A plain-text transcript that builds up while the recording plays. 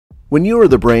When you are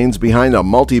the brains behind a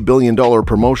multi-billion-dollar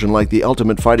promotion like the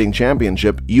Ultimate Fighting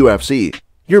Championship, UFC,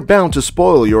 you're bound to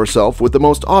spoil yourself with the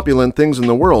most opulent things in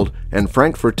the world, and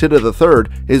Frank Fertitta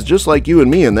III is just like you and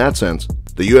me in that sense.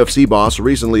 The UFC boss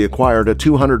recently acquired a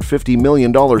 $250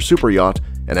 million super yacht,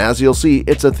 and as you'll see,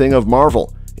 it's a thing of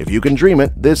marvel. If you can dream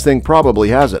it, this thing probably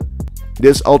has it.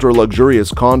 This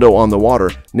ultra-luxurious condo on the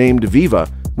water, named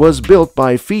Viva, was built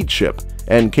by Feedship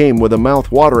and came with a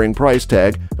mouth-watering price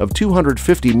tag of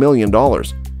 $250 million.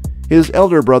 His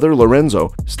elder brother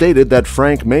Lorenzo stated that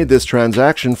Frank made this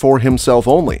transaction for himself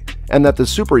only, and that the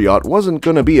super yacht wasn't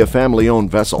going to be a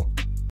family-owned vessel.